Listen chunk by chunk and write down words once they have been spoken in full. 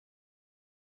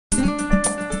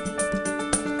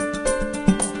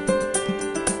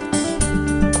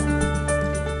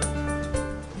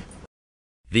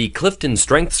The Clifton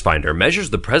Strengths Finder measures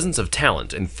the presence of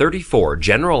talent in 34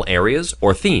 general areas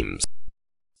or themes.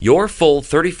 Your full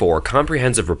 34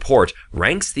 comprehensive report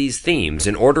ranks these themes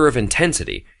in order of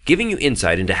intensity, giving you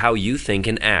insight into how you think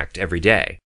and act every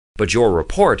day. But your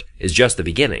report is just the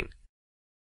beginning.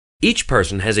 Each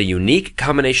person has a unique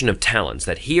combination of talents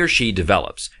that he or she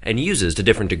develops and uses to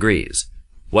different degrees.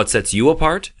 What sets you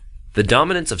apart? The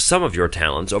dominance of some of your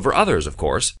talents over others, of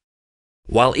course.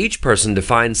 While each person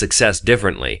defines success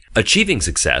differently, achieving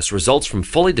success results from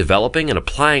fully developing and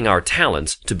applying our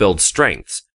talents to build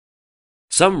strengths.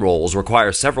 Some roles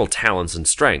require several talents and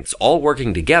strengths all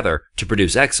working together to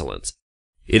produce excellence.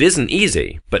 It isn't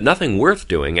easy, but nothing worth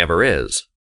doing ever is.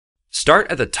 Start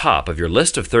at the top of your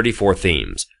list of 34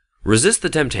 themes. Resist the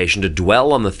temptation to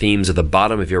dwell on the themes at the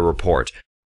bottom of your report.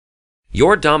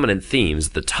 Your dominant themes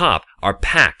at the top are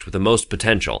packed with the most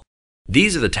potential.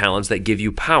 These are the talents that give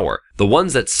you power, the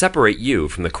ones that separate you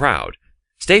from the crowd.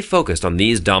 Stay focused on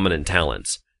these dominant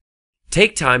talents.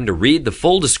 Take time to read the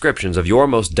full descriptions of your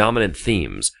most dominant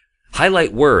themes.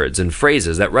 Highlight words and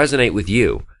phrases that resonate with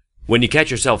you. When you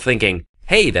catch yourself thinking,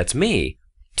 "Hey, that's me,"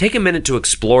 take a minute to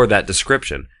explore that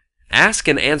description. Ask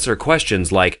and answer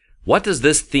questions like, what does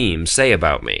this theme say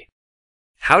about me?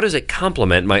 How does it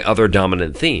complement my other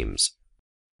dominant themes?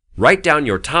 Write down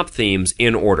your top themes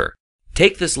in order.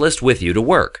 Take this list with you to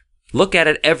work. Look at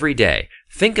it every day.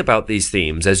 Think about these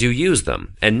themes as you use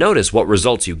them, and notice what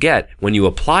results you get when you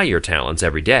apply your talents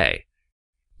every day.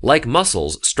 Like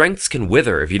muscles, strengths can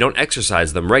wither if you don't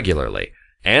exercise them regularly.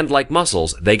 And like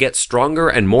muscles, they get stronger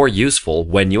and more useful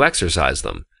when you exercise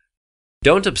them.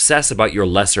 Don't obsess about your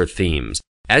lesser themes.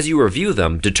 As you review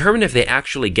them, determine if they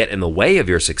actually get in the way of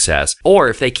your success or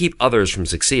if they keep others from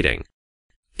succeeding.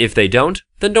 If they don't,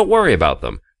 then don't worry about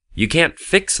them. You can't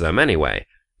fix them anyway.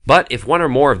 But if one or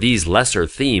more of these lesser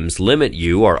themes limit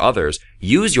you or others,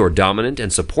 use your dominant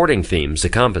and supporting themes to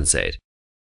compensate.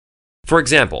 For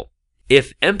example,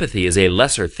 if empathy is a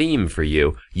lesser theme for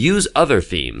you, use other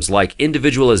themes like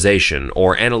individualization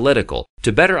or analytical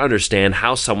to better understand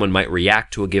how someone might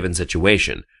react to a given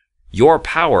situation. Your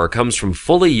power comes from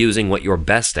fully using what you're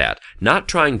best at, not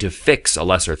trying to fix a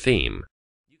lesser theme.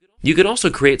 You can also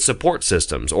create support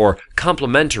systems or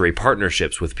complementary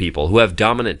partnerships with people who have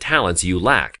dominant talents you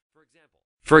lack.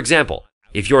 For example,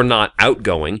 if you're not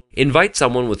outgoing, invite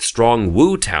someone with strong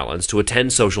woo talents to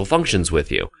attend social functions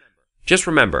with you. Just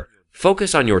remember,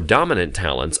 focus on your dominant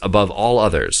talents above all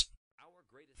others.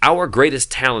 Our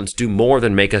greatest talents do more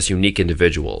than make us unique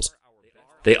individuals.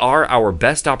 They are our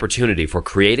best opportunity for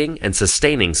creating and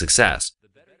sustaining success.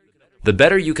 The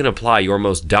better you can apply your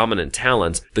most dominant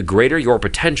talents, the greater your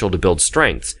potential to build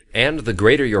strengths, and the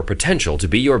greater your potential to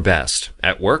be your best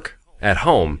at work, at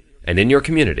home, and in your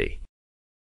community.